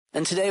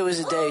And today was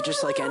a day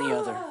just like any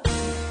other.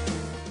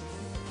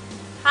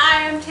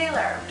 Hi, I'm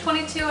Taylor. I'm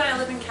 22 and I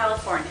live in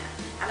California,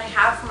 and I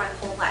have for my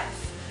whole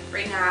life.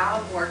 Right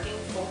now I'm working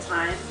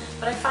full-time,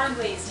 but I find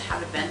ways to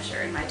have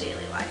adventure in my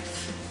daily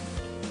life.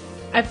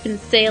 I've been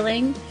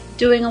sailing,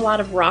 doing a lot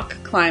of rock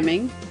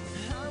climbing.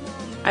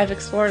 I've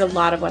explored a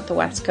lot of what the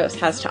West Coast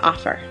has to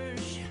offer.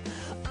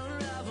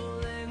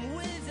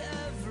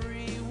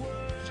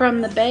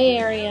 From the Bay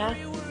Area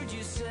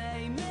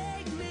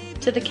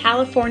to the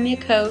California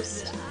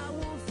coast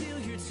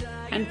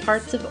and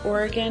parts of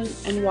Oregon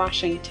and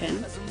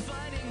Washington.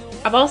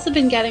 I've also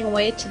been getting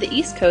away to the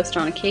East Coast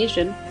on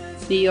occasion,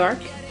 New York,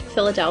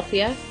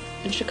 Philadelphia,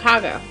 and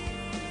Chicago.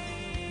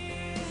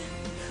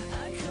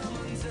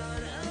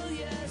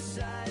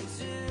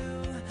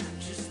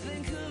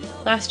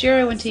 Last year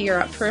I went to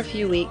Europe for a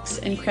few weeks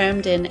and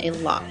crammed in a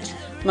lot.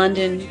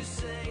 London,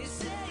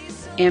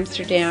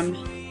 Amsterdam,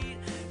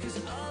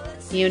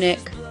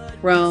 Munich,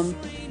 Rome,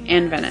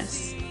 and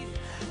Venice.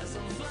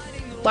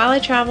 While I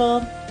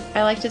travel,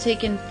 I like to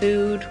take in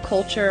food,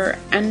 culture,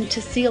 and to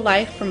see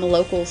life from a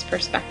local's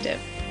perspective.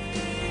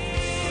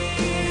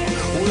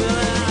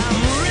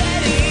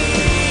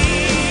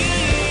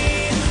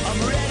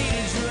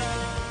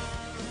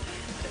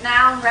 But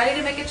now I'm ready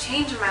to make a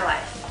change in my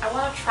life. I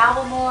want to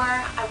travel more,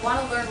 I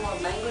want to learn more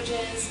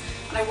languages,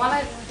 and I want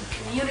to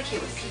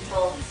communicate with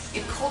people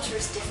in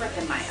cultures different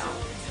than my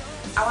own.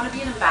 I want to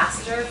be an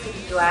ambassador for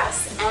the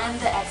US and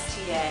the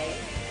STA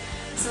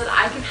so that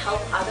I can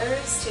help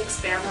others to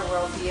expand their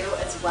worldview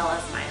as well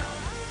as my own.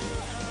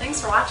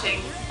 Thanks for watching.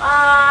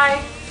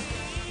 Bye!